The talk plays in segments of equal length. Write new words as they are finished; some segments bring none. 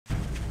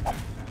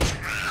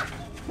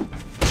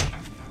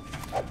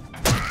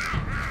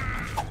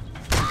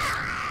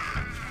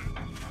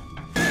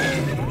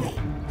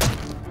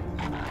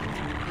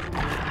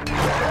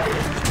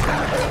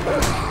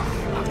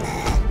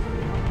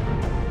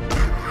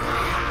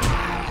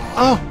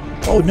Oh!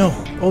 Oh no!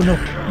 Oh no!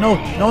 No!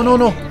 No! No!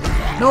 No!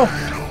 No!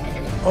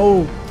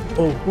 Oh!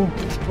 Oh! Oh!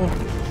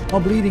 Oh!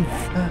 I'm bleeding!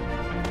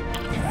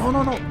 No!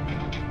 No! No!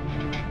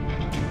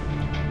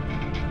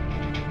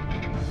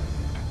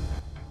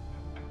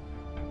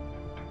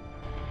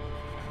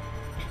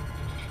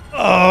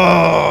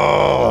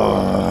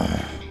 Oh!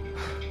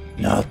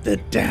 Not the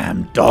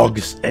damn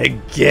dogs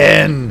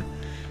again!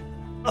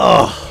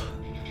 Oh!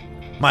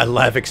 My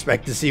life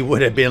expectancy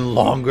would have been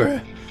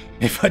longer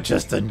if I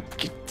just didn't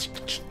get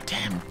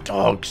damn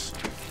dogs.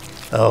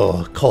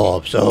 Oh,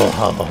 corpse. Oh.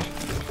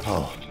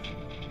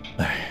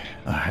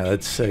 Alright,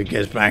 let's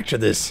get back to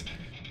this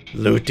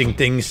looting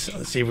things.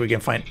 Let's see if we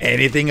can find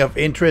anything of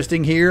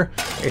interesting here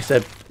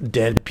except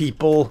dead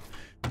people.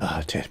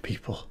 Dead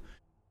people.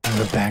 And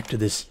we're back to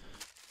this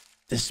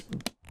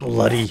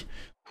bloody,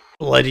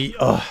 burned,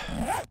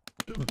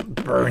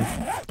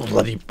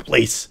 bloody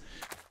place.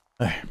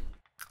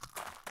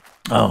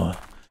 Oh,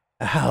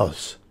 a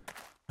house.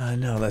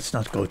 No, let's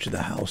not go to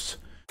the house.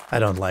 I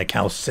don't like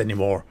houses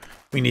anymore.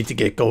 We need to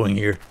get going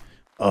here.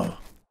 Oh,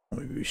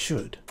 maybe we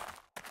should.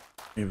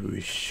 Maybe we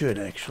should,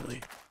 actually.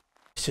 It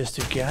says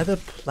to gather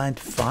plant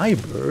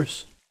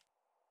fibers.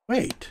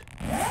 Wait.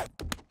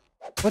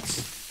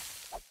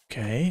 What's...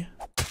 Okay.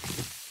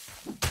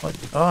 What?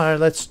 Alright,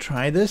 let's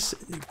try this.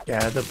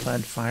 Gather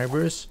plant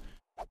fibers.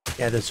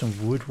 Gather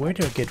some wood. Where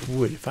do I get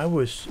wood? If I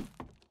was...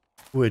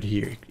 wood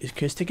here.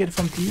 Can I take it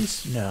from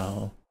these?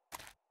 No.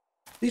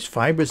 These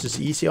fibers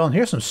is easy. Oh, and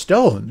here's some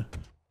stone.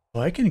 Oh,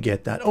 I can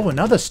get that. Oh,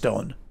 another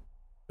stone.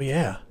 Oh,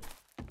 yeah.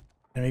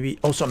 And maybe...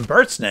 oh, some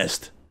bird's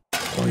nest.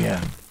 Oh,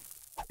 yeah.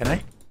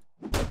 Can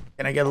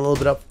I get a little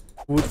bit of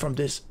wood from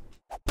this?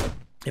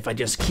 If I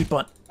just keep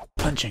on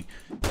punching.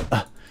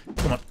 Come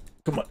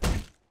on.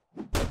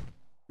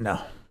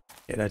 No.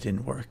 Yeah, that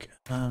didn't work.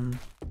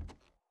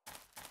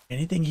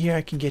 Anything here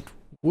I can get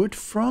wood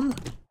from?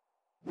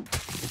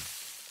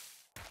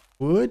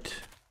 Wood?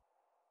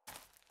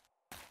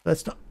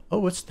 That's not... oh,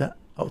 what's that?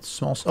 Oh, it's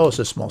small. Oh, it's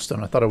a small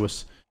stone. I thought it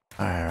was...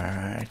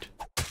 alright.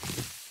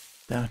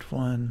 That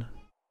one.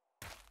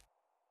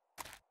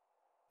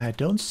 I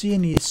don't see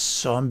any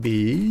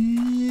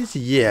zombies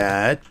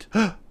yet.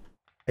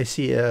 I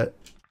see a...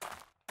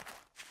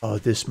 oh,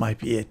 this might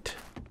be it.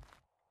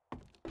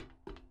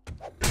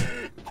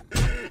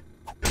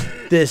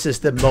 This is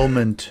the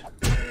moment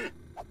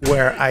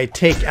where I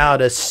take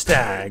out a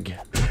stag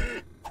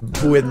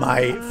with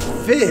my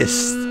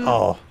fist.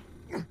 Oh.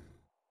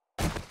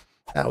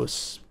 That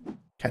was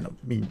kind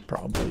of mean,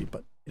 probably,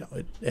 but you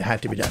know, it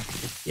had to be done.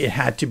 It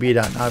had to be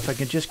done. Now, if I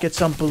can just get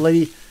some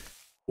bloody...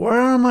 where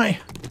am I?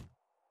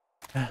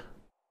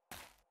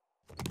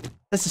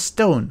 That's a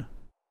stone.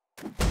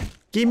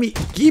 Give me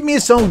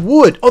some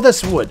wood. Oh,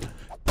 that's wood.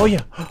 Oh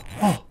yeah.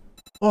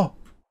 Oh,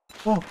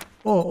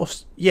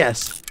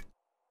 yes.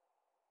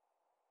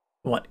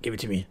 Come on, give it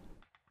to me.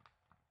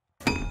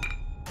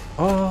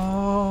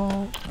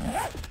 Oh.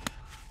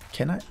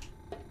 Can I?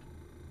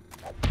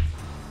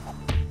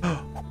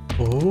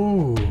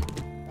 Oh.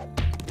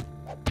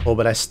 Oh,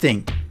 but I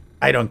stink.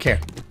 I don't care.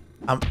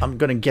 I'm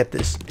gonna get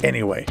this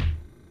anyway.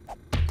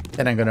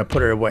 Then I'm gonna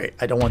put it away.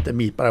 I don't want the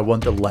meat, but I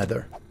want the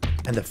leather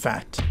and the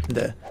fat and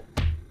the...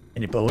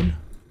 any bone?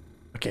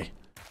 Okay,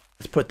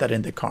 let's put that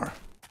in the car.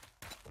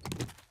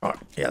 Oh,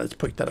 yeah, let's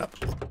pick that up.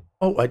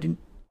 Oh, I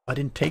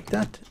didn't take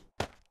that.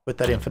 Put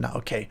that in for now.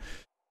 Okay,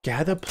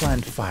 gather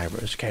plant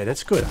fibers. Okay,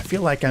 that's good. I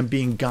feel like I'm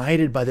being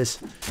guided by this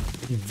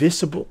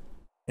invisible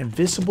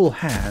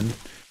hand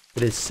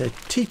that is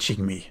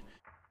teaching me,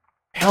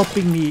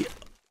 helping me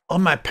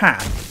on my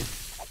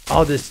path.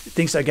 All these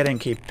things are getting...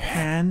 okay,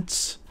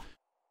 pants.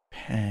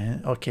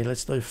 Okay,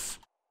 let's do...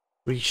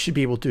 we should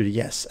be able to do...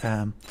 yes.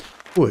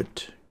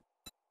 Wood.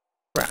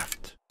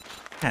 Craft.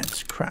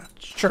 Pants.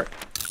 Craft. Shirt.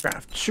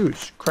 Craft.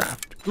 Shoes.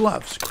 Craft.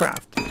 Gloves.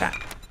 Craft.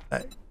 Hat.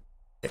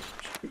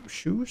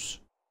 Shoes?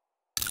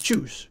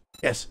 Shoes.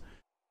 Yes.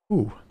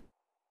 Ooh.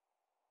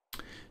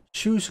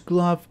 Shoes,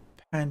 glove,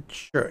 pant,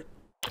 shirt.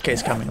 Okay,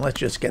 it's coming. Let's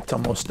just get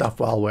some more stuff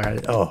while we're at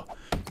it. Oh.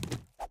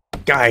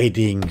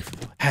 Guiding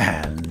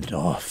hand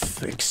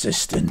of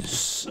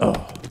existence.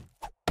 Oh.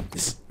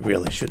 This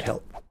really should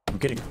help. I'm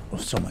getting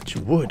so much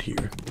wood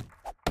here.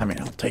 I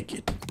mean, I'll take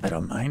it. I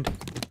don't mind.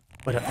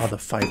 What other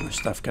fiber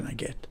stuff can I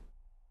get?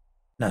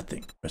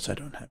 Nothing, because I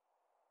don't have.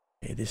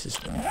 Okay, this is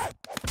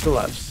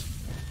gloves.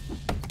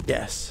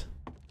 Yes.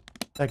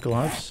 Is that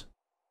gloves?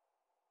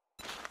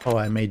 Oh,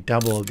 I made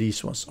double of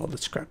these ones. Oh,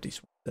 let's scrap these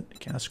ones.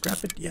 Can I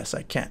scrap it? Yes,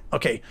 I can.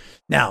 Okay,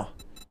 now.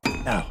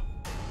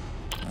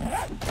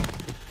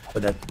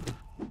 But that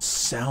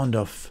sound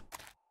of...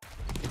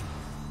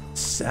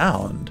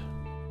 sound...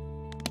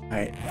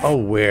 oh,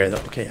 where?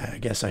 Okay, I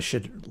guess I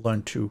should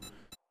learn to...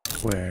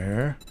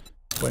 where,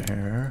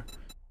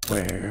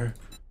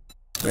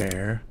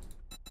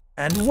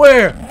 and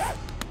where?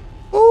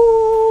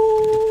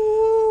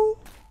 Ooh!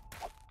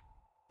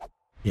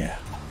 Yeah.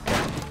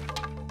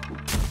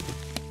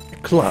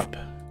 Club.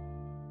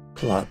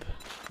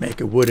 Make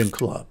a wooden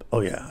club.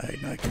 Oh yeah,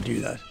 I can do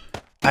that.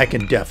 I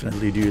can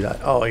definitely do that.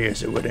 Oh,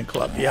 here's a wooden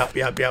club. Yep,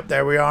 yep, yep.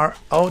 There we are.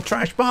 Oh,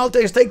 trash pile.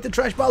 Take the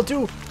trash pile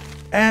too.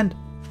 And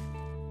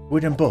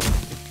wooden bow.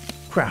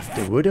 Craft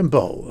the wooden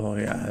bow. Oh,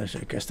 yeah.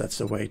 I guess that's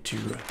the way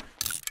to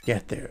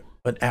get there.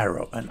 An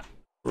arrow. An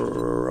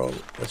arrow.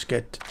 Let's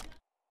get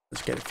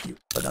a few,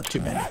 but not too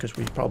many, because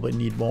we probably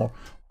need more.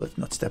 Let's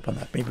not step on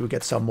that. Maybe we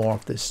get some more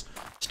of this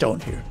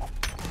stone here.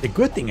 The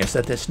good thing is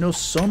that there's no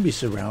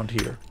zombies around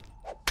here,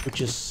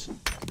 which is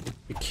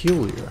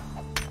peculiar.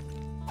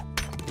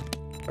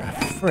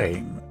 Craft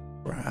frame.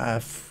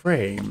 Craft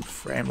frame.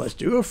 Frame. Let's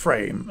do a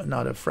frame,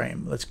 not a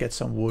frame. Let's get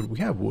some wood. We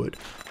have wood.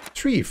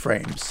 3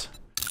 frames.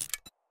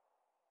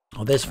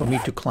 Oh, this for me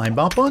to climb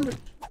up on?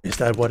 Is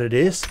that what it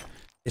is?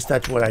 Is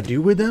that what I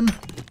do with them?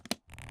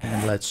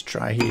 And let's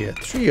try here.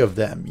 3 of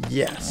them.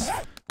 Yes.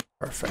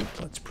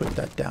 Perfect. Let's put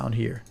that down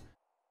here.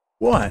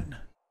 1,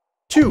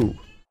 2,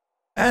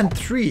 and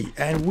 3.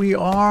 And we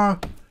are...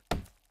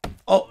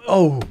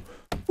 Oh.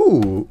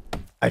 Ooh.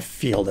 I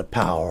feel the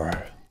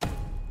power.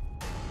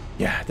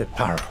 Yeah, the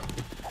power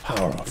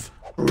of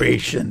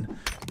creation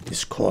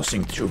is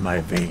coursing through my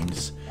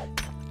veins.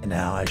 And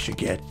now I should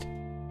get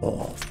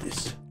more of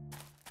this.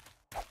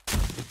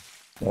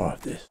 More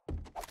of this.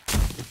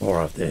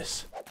 More of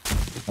this.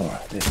 More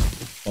of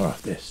this. More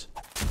of this.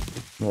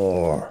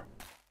 More.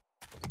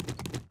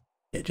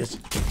 Yeah, just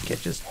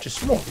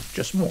more.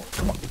 Just more.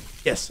 Come on.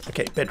 Yes.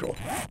 Okay. Bedroll.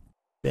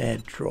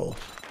 Bedroll.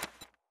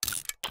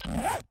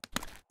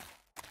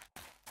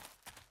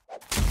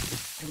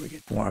 Here we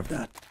get more of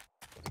that.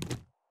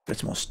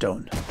 Get more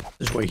stone.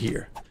 This way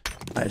here.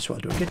 Might as well.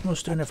 Do I get more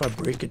stone if I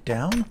break it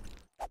down?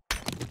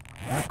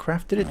 I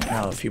crafted it?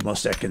 Now a few more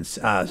seconds.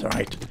 Ah, it's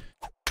alright.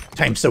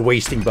 Time's are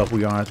wasting, but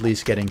we are at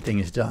least getting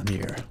things done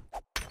here.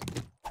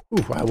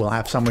 Ooh, I will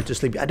have somewhere to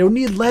sleep. I don't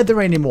need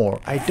leather anymore.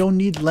 I don't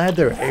need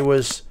leather. It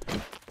was,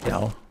 you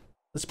know,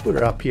 let's put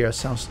it up here.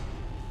 Sounds...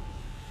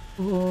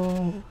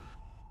 Oh,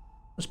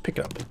 let's pick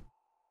it up.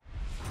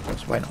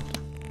 Yes, why not?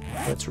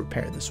 Let's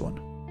repair this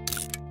one.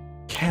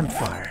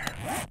 Campfire.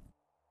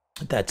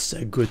 That's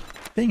a good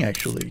thing,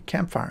 actually.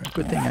 Campfire.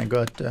 Good thing I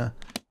got that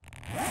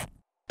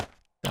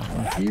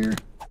one here.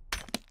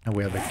 And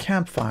we have a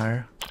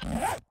campfire.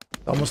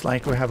 Almost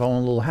like we have our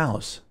own little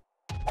house.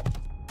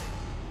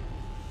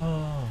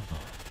 Oh.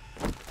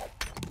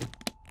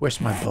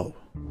 Where's my bow?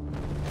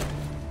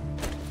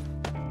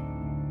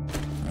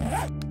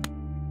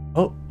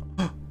 Oh.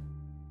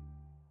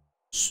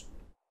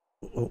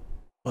 Oh.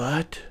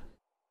 What?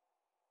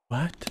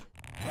 What?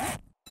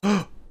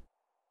 I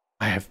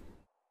have...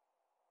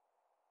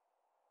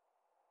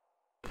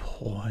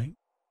 Point.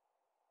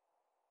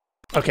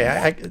 Okay,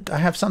 I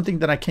have something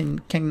that I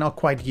cannot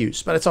quite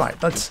use, but it's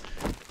alright. Let's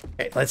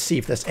see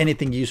if there's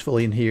anything useful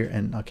in here.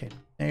 And okay,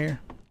 there.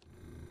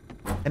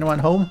 Anyone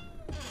home?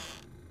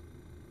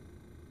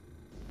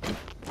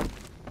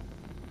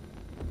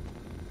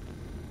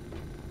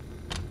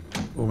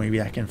 Or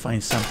maybe I can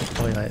find something.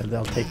 Oh yeah,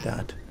 they'll take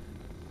that.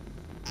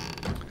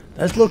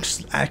 That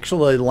looks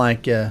actually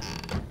like a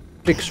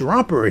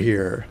fixer-upper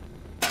here.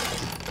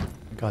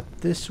 I got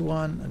this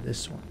one and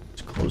this one.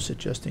 Let's close it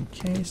just in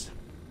case.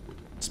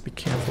 Let's be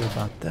careful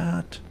about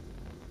that.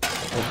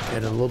 Oh,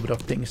 get a little bit of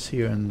things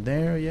here and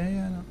there.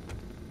 Yeah,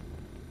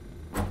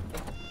 no.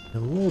 A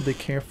little bit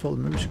careful.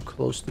 Maybe we should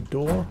close the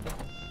door.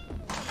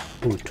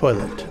 Oh,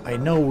 toilet. I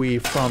know we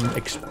from...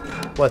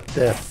 what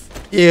the...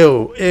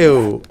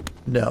 Ew.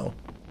 No.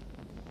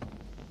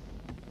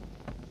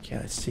 Okay,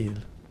 let's see.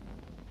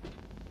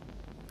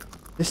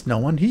 There's no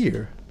one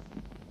here.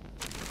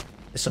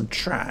 There's some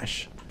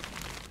trash.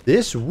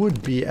 This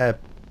would be a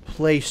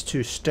place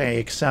to stay,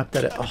 except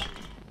that...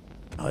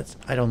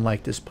 I don't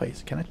like this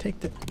place. Can I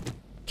take the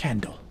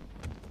candle?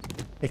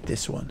 Take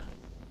this one.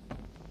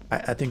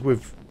 I think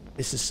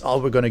this is all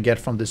we're gonna get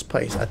from this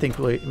place. I think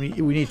we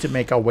need to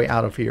make our way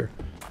out of here.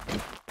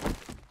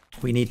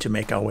 We need to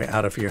make our way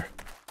out of here.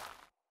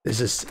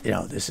 This is, you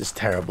know, this is a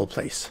terrible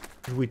place.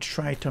 We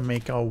try to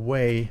make our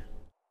way...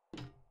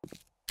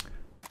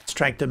 Let's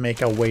try to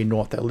make our way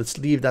north there. Let's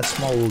leave that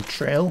small little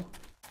trail.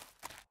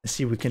 Let's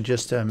see if we can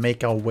just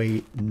make our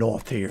way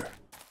north here.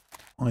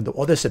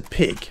 Oh, there's a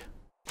pig.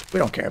 We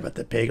don't care about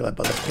the pig, but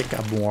let's pick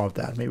up more of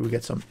that. Maybe we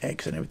get some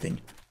eggs and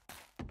everything.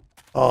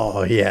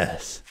 Oh,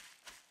 yes.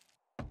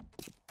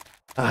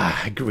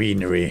 Ah,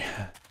 greenery.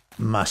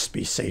 Must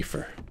be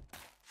safer.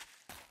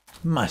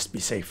 Must be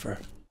safer.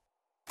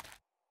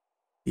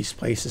 These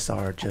places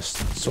are just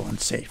so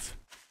unsafe.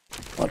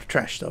 A lot of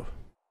trash, though.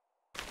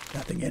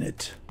 Nothing in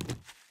it.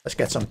 Let's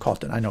get some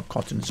cotton. I know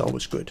cotton is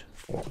always good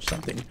for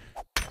something.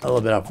 A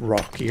little bit of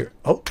rock here.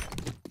 Oh,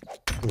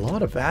 a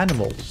lot of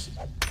animals.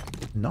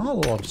 Not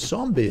a lot of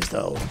zombies,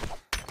 though.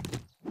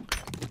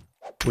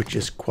 Which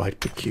is quite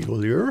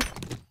peculiar.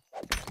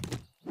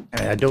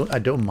 And I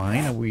don't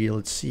mind.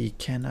 Let's see.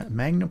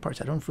 Magnum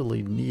parts? I don't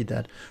really need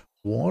that.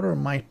 Water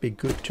might be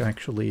good to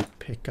actually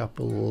pick up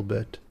a little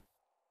bit.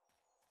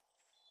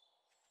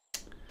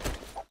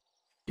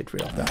 Get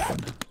rid of that one.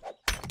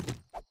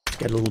 Let's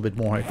get a little bit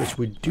more, because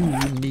we do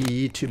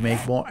need to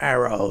make more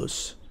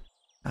arrows.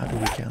 How do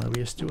we count?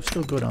 We are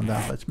still good on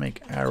that. Let's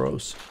make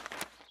arrows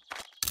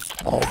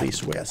all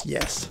these ways.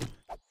 Yes.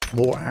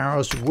 More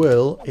arrows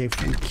will, if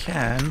we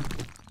can,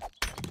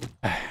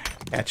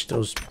 catch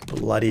those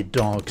bloody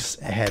dogs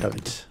ahead of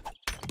it.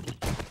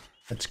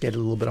 Let's get a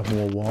little bit of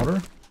more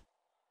water.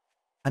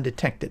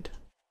 Undetected.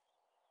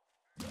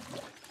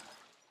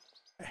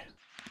 Okay.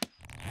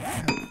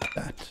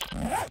 That.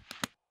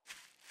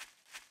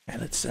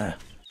 And let's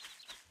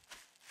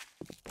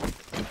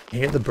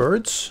hear the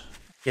birds.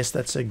 Guess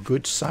that's a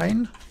good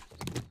sign.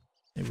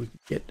 Maybe we can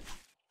get.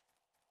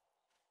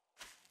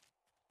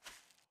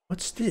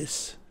 What's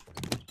this?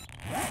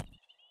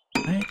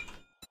 Right.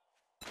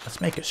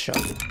 Let's make a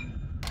shovel.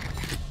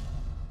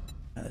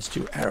 And there's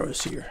 2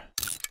 arrows here.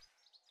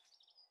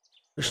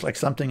 Looks like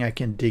something I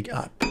can dig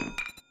up.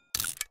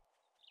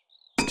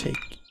 Let's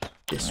take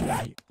this one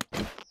here.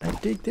 Can I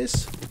dig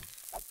this?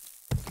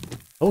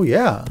 Oh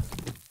yeah.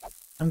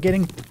 I'm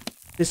getting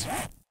this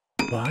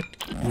what?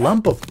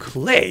 Lump of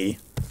clay?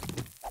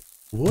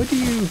 What do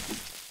you...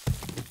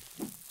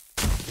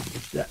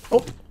 That...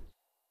 Oh!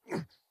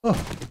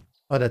 Oh!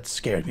 Oh, that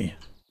scared me.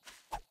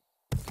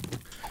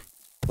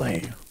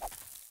 Clay.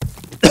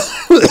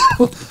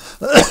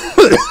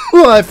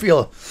 Oh, I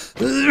feel...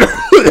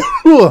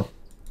 Oh,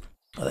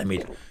 let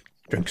me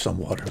drink some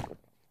water.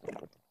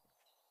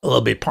 A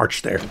little bit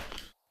parched there.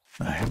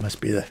 It must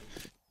be the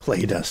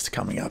clay dust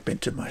coming up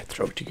into my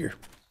throat here.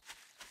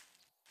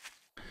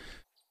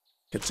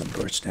 Get some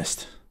bird's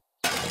nest.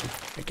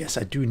 I guess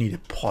I do need a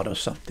pot or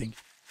something.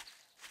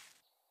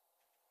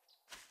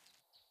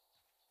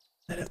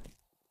 Oh,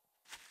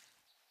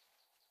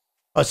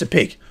 it's a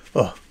pig.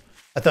 Oh,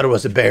 I thought it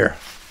was a bear.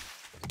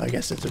 I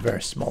guess it's a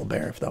very small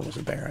bear if that was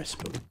a bear, I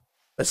suppose.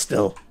 But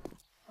still.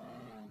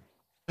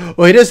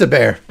 Oh, it is a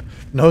bear.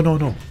 No, no,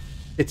 no.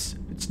 It's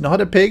not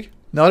a pig.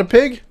 Not a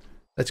pig.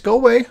 Let's go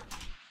away.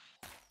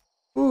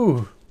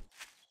 Ooh.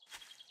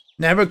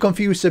 Never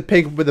confuse a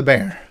pig with a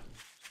bear.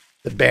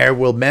 The bear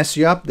will mess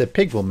you up. The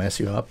pig will mess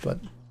you up, but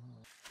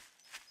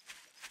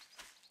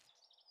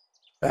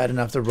bad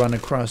enough to run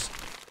across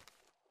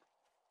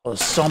all the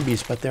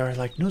zombies, but there are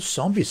like no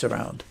zombies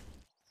around.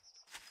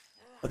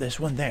 Oh, there's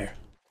one there.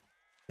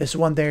 There's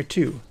one there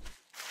too.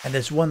 And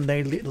there's one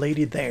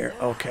lady there.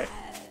 Okay.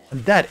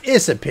 And that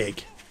is a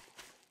pig.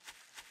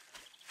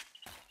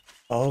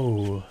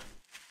 Oh.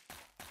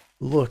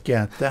 Look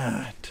at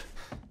that.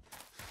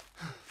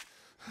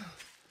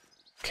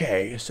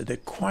 Okay, so the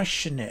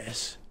question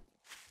is,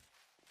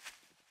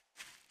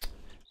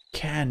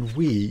 can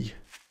we...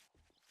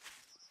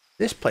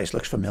 This place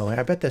looks familiar.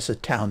 I bet there's a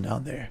town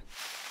down there.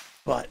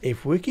 But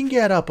if we can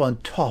get up on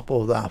top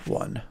of that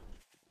one,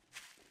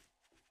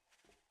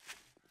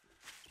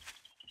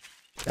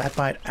 that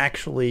might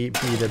actually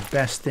be the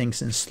best thing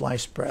since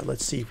sliced bread.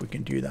 Let's see if we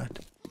can do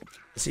that.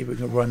 Let's see if we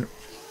can run.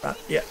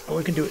 Yeah,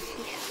 we can do it.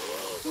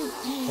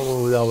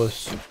 Oh, that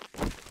was...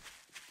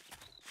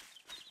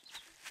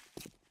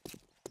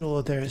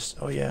 Oh, there's...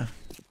 Oh, yeah.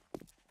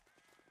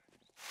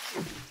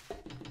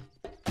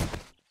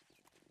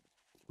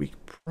 We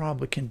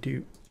probably can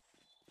do...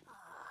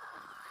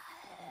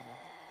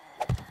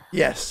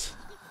 Yes.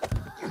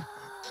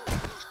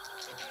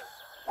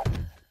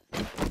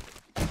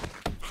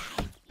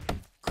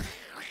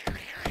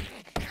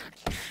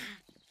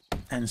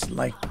 And it's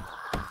like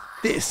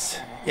this.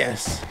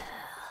 Yes.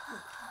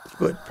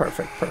 Good.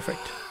 Perfect. Perfect.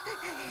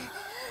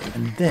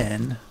 And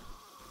then...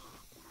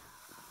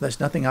 There's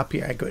nothing up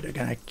here. Good.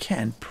 Again, I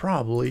can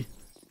probably...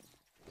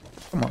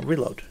 Come on,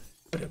 reload.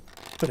 Put it.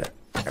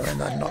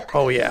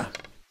 Oh, yeah.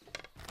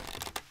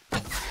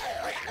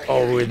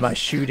 Oh, with my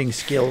shooting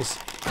skills.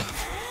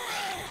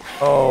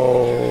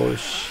 Oh,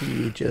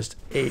 she just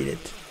ate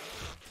it.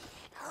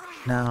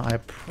 Now, I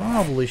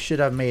probably should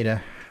have made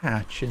a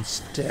hatch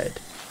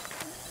instead.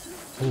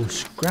 Oh,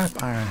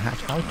 scrap iron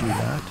hatch. I'll do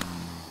that.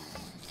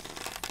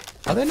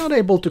 Are they not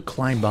able to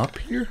climb up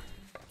here?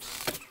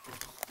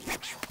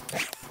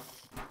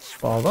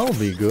 Well, that'll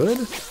be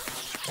good.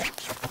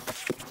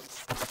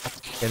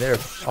 Okay, they're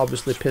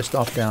obviously pissed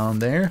off down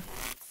there.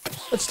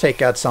 Let's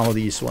take out some of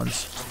these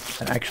ones.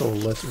 And actually,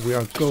 we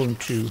are going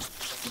to...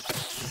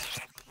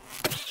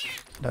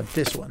 Not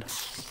this one.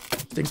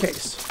 Just in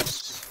case.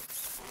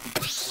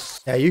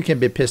 Yeah, you can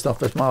be pissed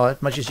off as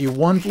much as you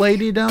want,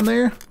 lady, down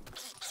there.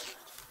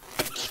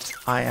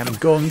 I am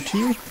going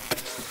to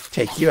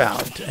take you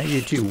out.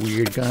 You two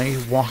weird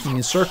guys walking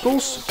in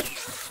circles.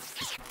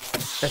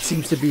 That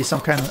seems to be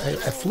some kind of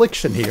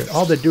affliction here.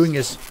 All they're doing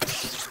is...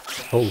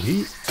 Oh,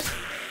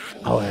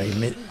 Oh, I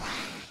admit...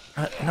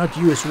 Not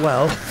you as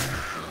well.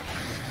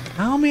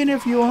 How many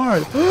of you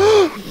are?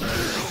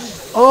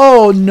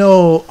 Oh,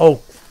 no.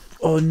 Oh,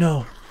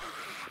 no.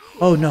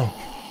 Oh, no.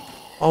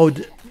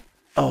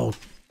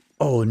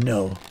 Oh,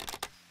 no.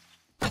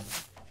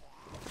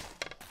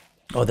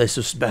 Oh, this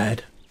was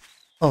bad.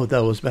 Oh,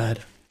 that was bad.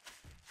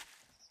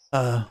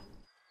 Okay.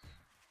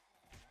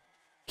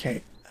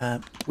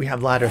 We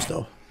have ladders,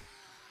 though.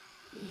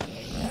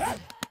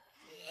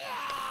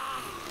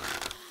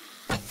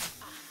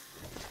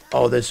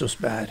 Oh, this was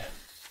bad.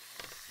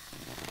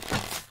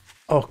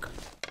 Oh.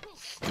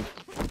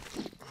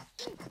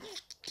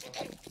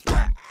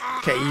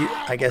 Okay,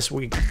 I guess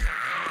we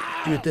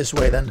do it this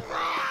way then.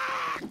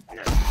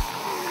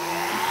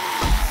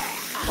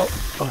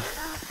 Oh,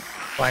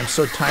 I'm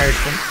so tired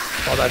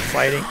from all that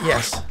fighting.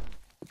 Yes.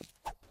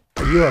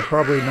 You are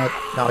probably not...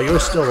 No, you're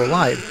still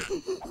alive.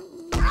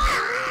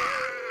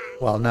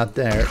 Well, not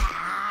there.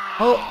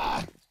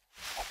 Oh!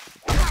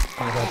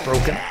 I got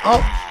broken.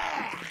 Oh!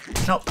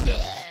 No.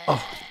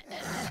 Oh.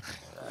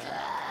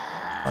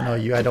 Oh no,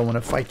 I don't want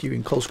to fight you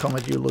in close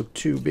combat. You look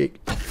too big.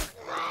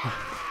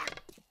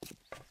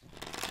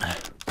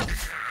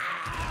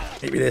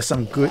 Maybe there's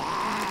some good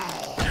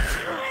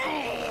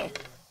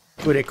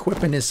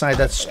equipment inside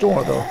that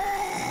store, though.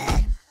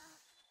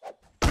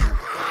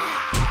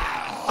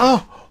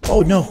 Oh!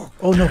 Oh no!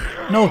 Oh no!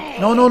 No!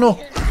 No! No! No!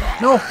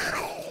 No!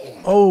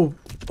 Oh!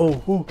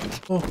 Oh! Oh!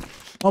 Oh!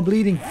 Oh!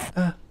 Bleeding!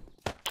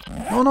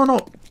 No! No! No!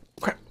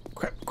 Crap!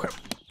 Crap! Crap!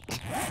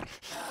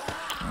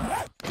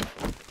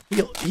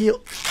 Heal!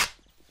 Heal!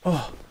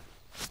 Oh!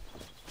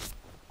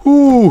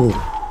 Ooh!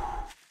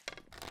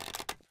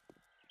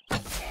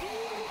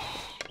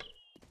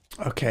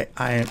 Okay,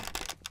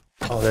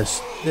 oh,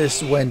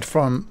 this went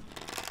from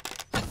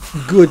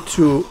good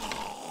to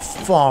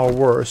far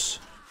worse.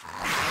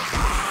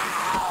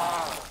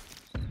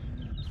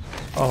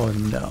 Oh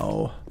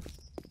no.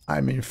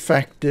 I'm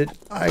infected.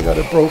 I got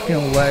a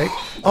broken leg.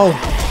 Oh!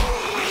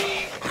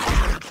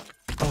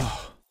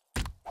 Oh.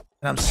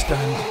 And I'm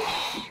stunned.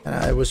 And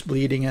I was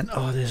bleeding and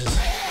oh, this is...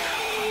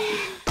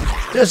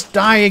 Just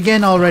die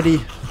again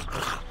already!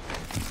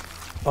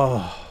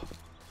 Oh.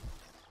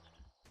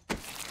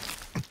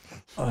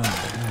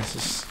 This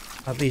is...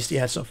 At least he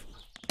had some...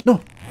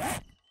 No!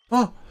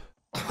 Oh!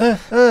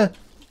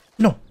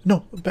 No!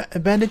 No! A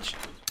bandage?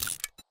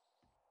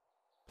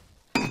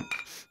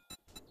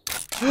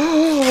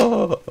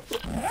 Oh!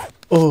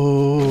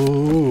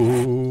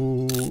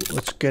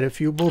 Let's get a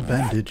few more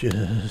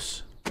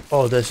bandages.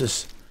 Oh, this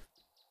is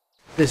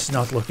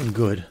not looking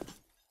good.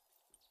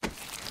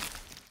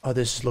 Oh,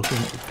 this is looking...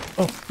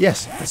 Oh,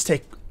 yes! Let's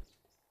take...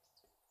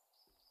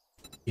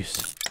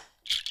 Yes.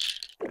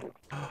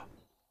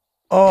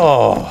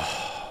 Oh!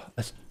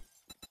 Let's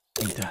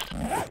eat that.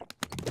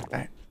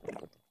 Okay.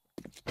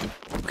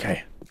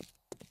 Okay.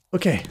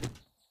 Okay.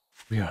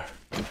 We are...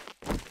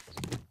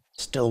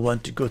 Still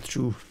want to go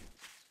through...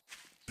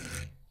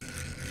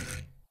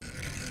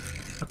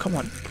 Oh, come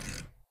on.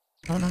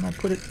 No, no, no,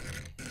 put it...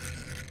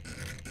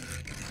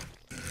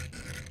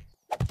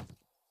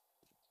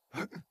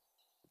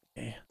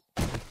 Okay.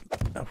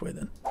 Halfway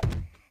then.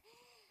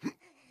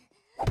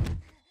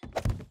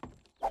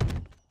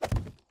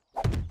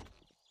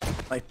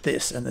 Like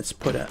this, and let's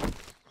put a...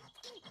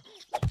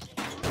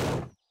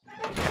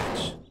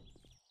 Catch.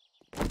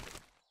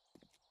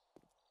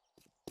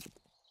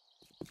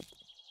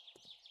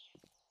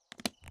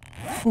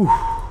 Whew.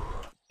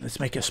 Let's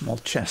make a small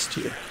chest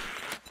here.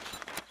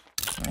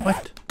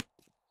 What?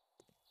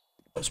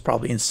 It's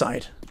probably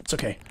inside. It's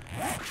okay.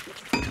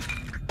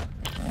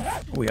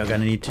 We are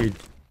gonna need to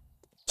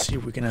see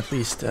if we can at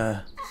least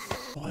oh,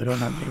 I don't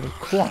have maybe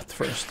cloth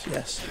first.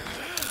 Yes.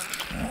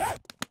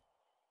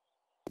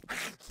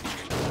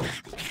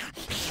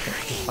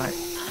 Okay, I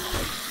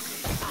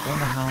don't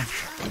know how.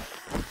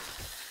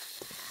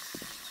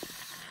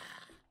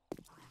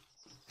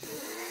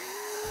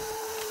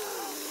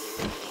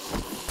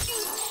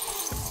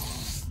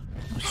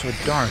 It's so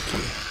dark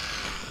here.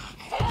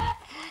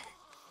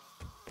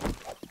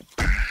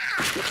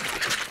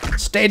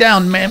 Stay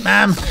down,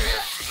 ma'am.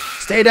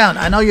 Stay down.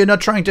 I know you're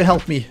not trying to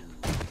help me.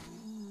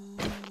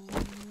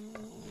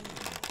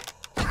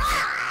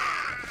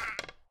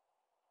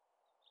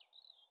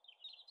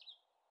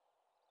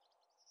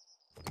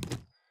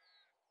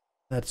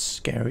 That's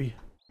scary.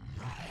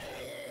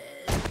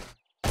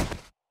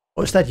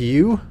 Oh, is that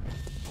you?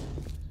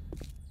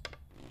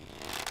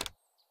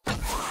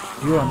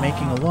 You are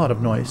making a lot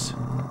of noise.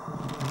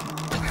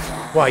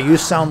 Wow, you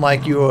sound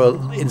like you're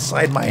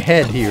inside my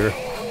head here.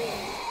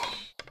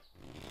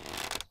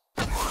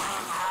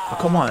 Oh,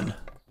 come on.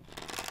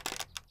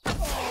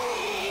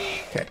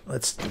 Okay,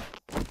 let's...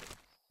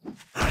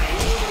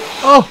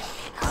 Oh!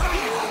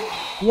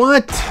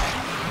 What?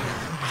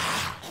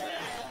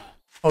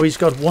 Oh, he's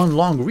got one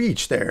long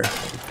reach there.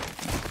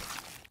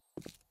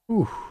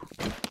 Ooh.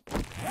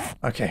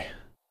 Okay.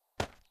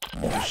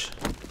 Gosh.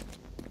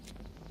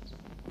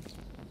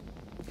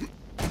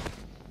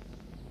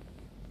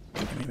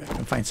 Maybe I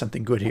can find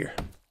something good here.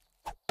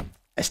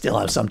 I still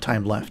have some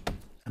time left.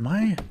 Am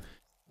I?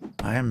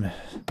 I'm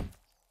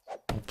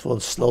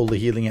slowly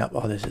healing up.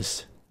 Oh, this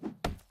is...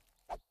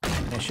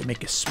 I should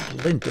make a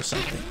splint or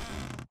something.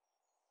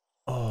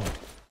 Oh.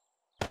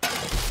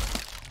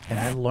 Can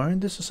I learn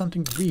this or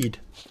something to read?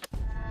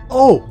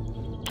 Oh!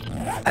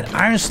 An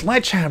iron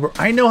sledgehammer.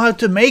 I know how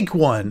to make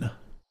one.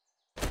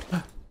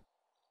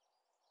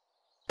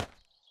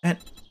 And...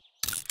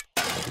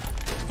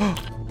 Oh,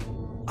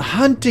 a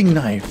hunting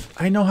knife.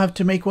 I know how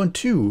to make one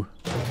too.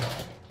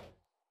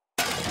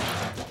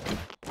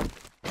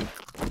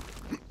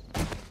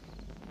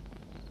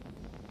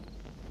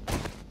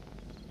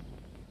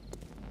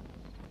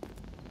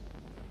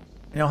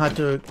 know how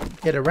to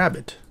get a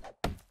rabbit.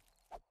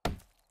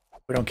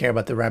 We don't care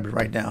about the rabbit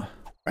right now.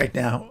 Right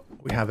now,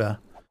 we have a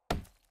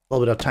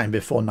little bit of time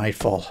before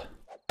nightfall.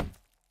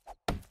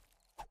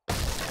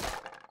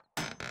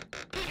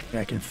 Maybe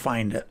I can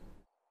find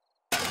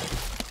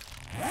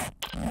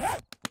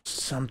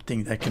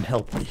something that can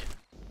help me.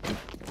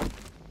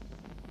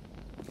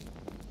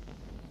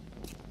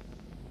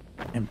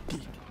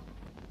 Empty.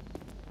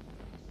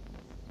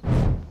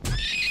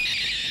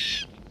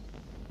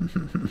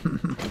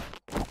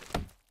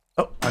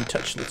 Oh,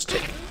 untouched. Let's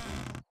take it.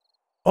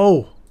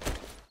 Oh!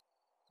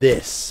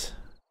 This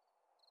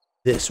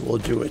will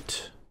do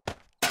it.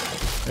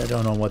 I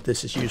don't know what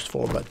this is used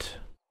for, but...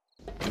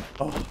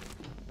 Oh.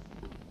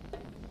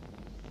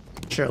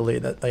 Surely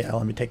that... Oh yeah,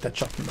 let me take that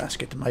shopping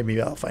basket.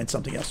 Maybe I'll find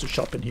something else to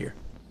shop in here.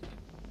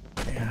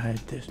 Okay, I had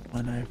this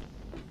one.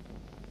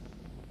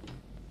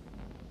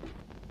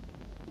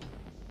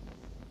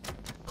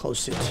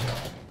 Close it.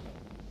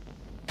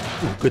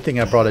 Ooh, good thing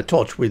I brought a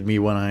torch with me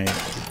when I...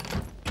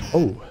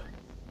 Oh.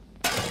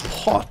 A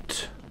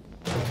pot.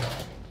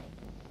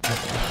 A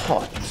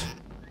pot.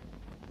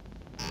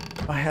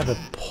 I have a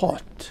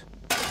pot.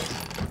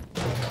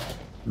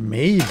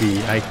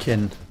 Maybe I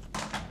can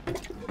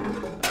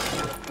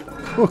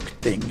cook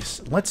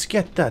things. Let's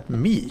get that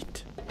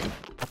meat.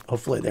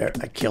 Hopefully there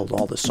I killed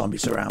all the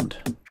zombies around.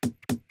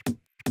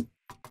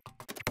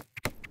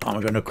 I'm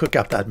gonna cook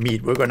up that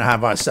meat. We're gonna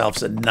have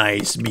ourselves a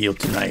nice meal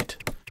tonight.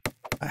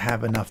 I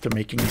have enough to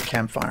making a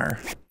campfire.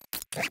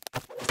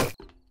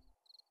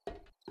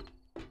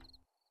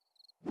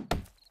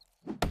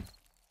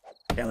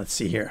 Yeah, let's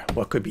see here.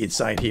 What could be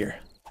inside here?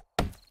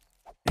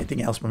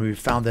 Anything else? When we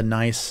found a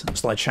nice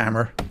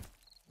sledgehammer.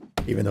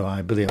 Even though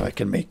I believe I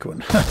can make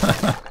one.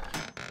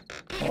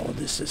 Oh,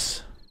 this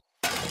is...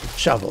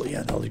 Shovel,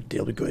 yeah, they'll be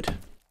good.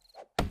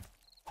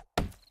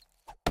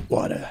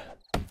 What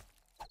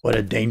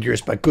a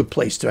dangerous but good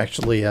place to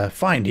actually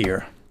find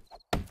here.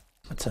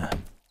 Let's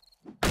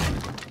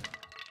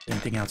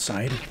anything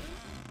outside?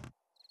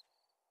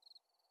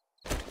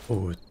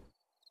 Oh,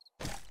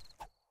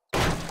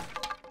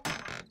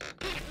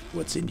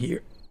 what's in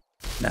here?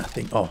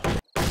 Nothing. Oh.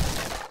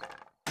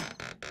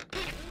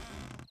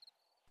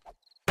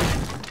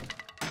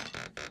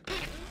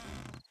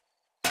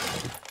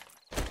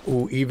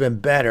 Oh, even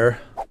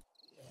better.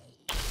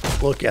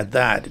 Look at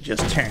that,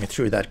 just tearing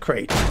through that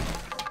crate.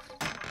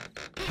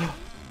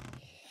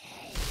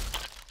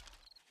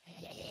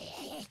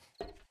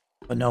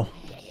 Oh no.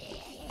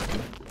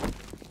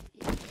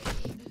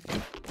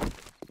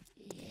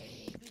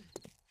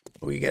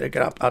 We gotta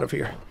get up out of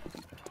here.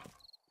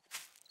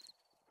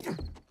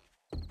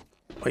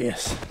 Oh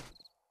yes.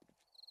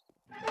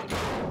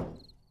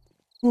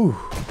 Ooh.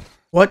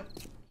 What?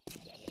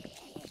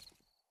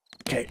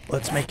 Okay,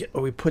 let's make it.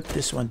 Oh, we put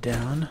this one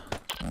down.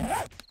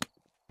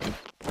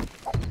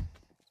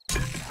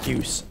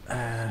 Use.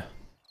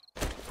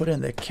 Put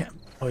in the camp.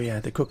 Oh yeah,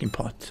 the cooking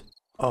pot.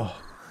 Oh.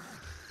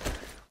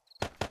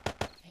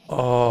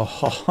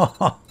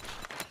 Oh.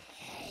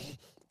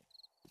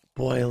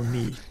 Boil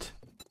meat.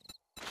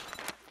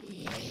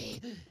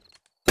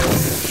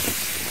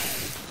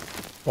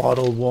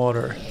 Bottled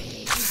water.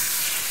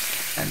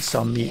 And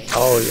some meat.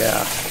 Oh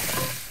yeah.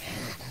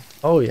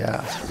 Oh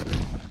yeah.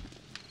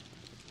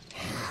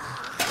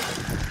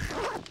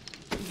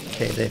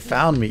 Okay, they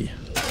found me.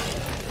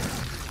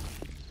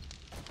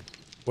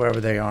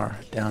 Wherever they are,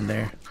 down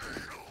there.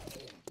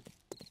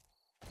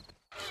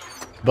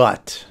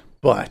 But.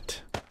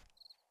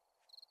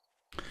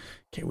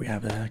 Okay, we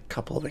have a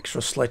couple of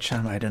extra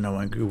sledgehammer. I don't know,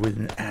 I go with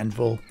an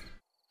anvil.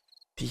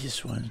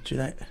 These ones, do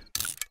that.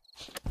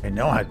 I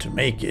know how to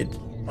make it.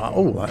 A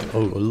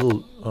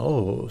little.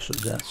 Oh, so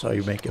that's how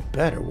you make a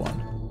better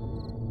one.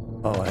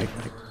 Oh, I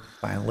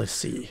finally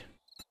see.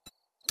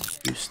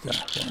 Use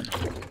that one.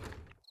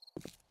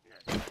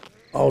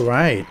 All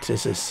right,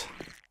 this is.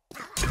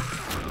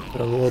 Put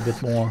a little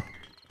bit more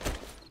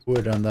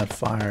wood on that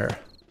fire.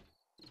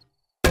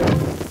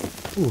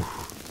 Ooh.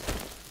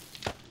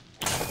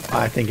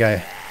 I think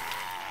I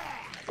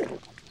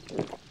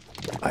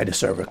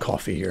deserve a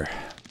coffee here.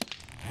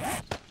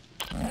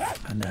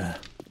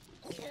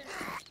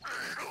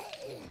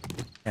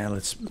 And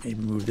let's maybe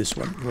move this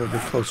one a little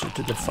bit closer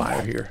to the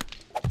fire here.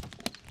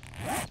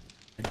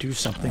 Do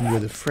something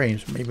with the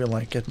frames. Maybe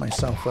like get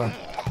myself a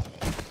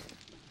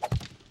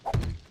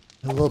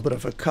little bit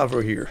of a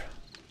cover here.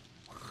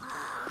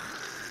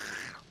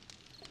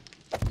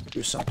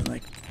 Do something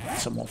like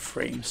some more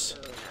frames.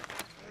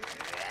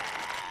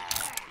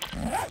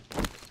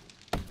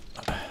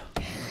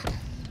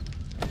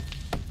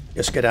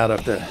 Just get out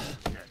of the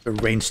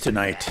rains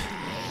tonight.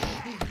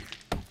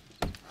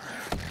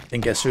 I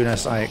think as soon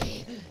as I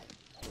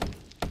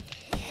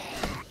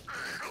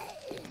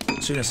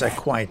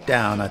quiet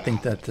down, I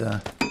think that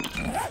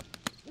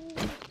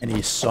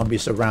any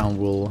zombies around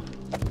will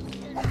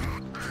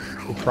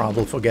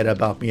probably forget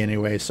about me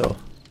anyway, so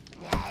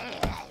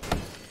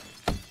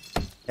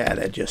yeah,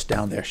 they're just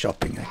down there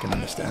shopping. I can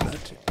understand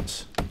that.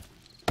 It's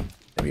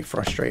gonna be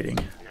frustrating.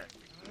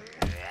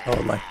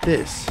 Oh, like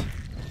this.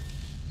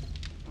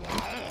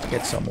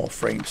 get some more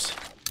frames.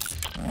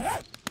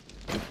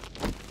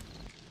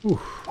 Ooh.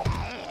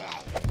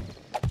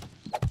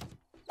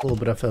 A little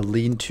bit of a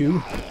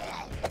lean-to.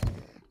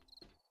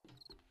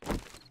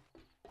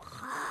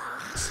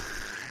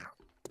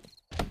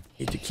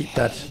 Need to keep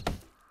that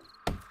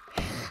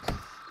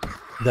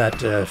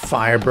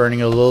fire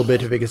burning a little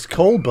bit if it gets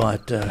cold,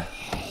 but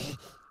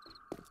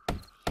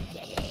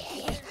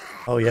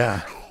oh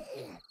yeah.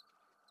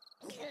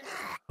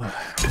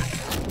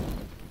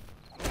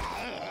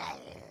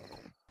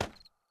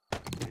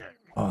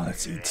 Oh,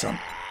 let's eat some.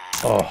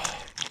 Oh.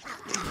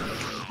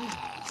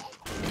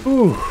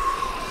 Ooh.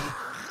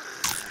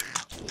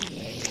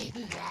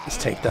 Let's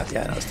take that.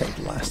 Yeah, no, let's take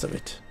the last of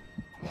it.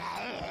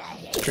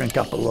 Let's drink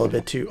up a little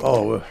bit too.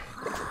 Oh.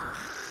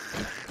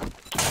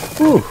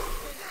 Ooh.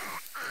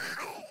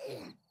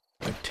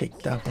 I'll take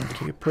that one.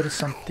 Can you put it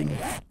something you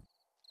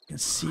can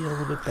see a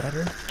little bit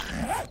better?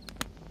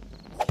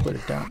 Put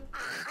it down.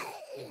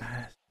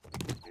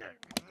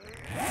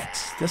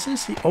 Doesn't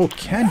see. Oh,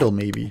 candle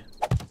maybe.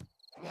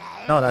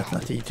 No, that's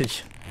not it. You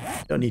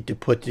don't need to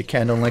put the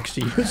candle next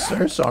to you,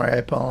 sir. Sorry, I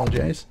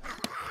apologize.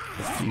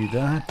 Let's do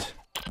that.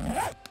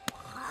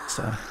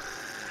 So,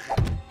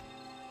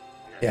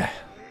 yeah.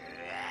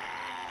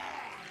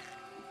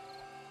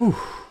 Whew.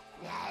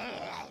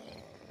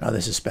 Now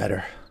this is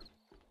better.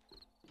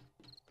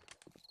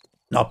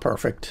 Not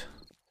perfect,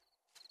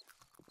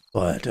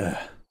 but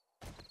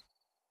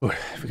we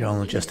can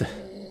only just.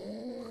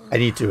 I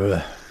need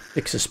to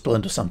fix a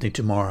splint or something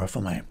tomorrow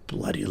for my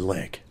bloody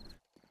leg.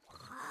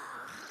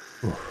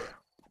 Ooh.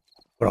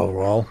 But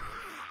overall,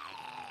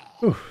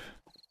 ooh,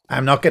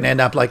 I'm not gonna end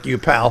up like you,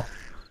 pal.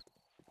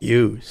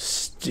 You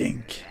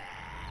stink.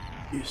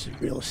 You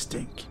real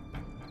stink.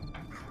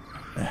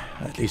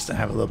 At least I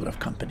have a little bit of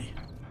company.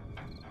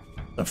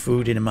 Some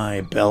food in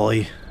my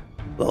belly,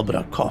 a little bit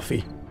of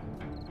coffee.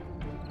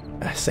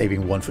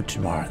 Saving one for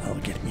tomorrow,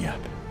 that'll get me up.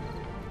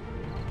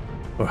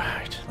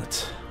 Alright,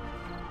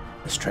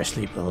 let's try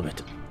sleep a little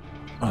bit.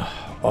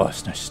 Oh,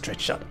 it's nice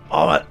stretch out.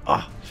 Oh,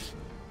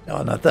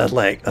 no, not that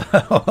leg.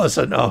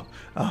 Also, no.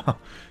 Oh.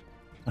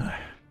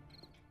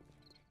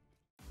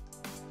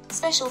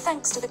 Special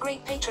thanks to the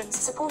great patrons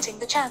supporting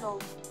the channel.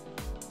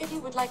 If you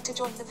would like to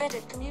join the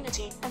Vedui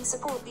community and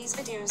support these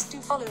videos, do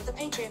follow the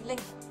Patreon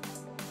link.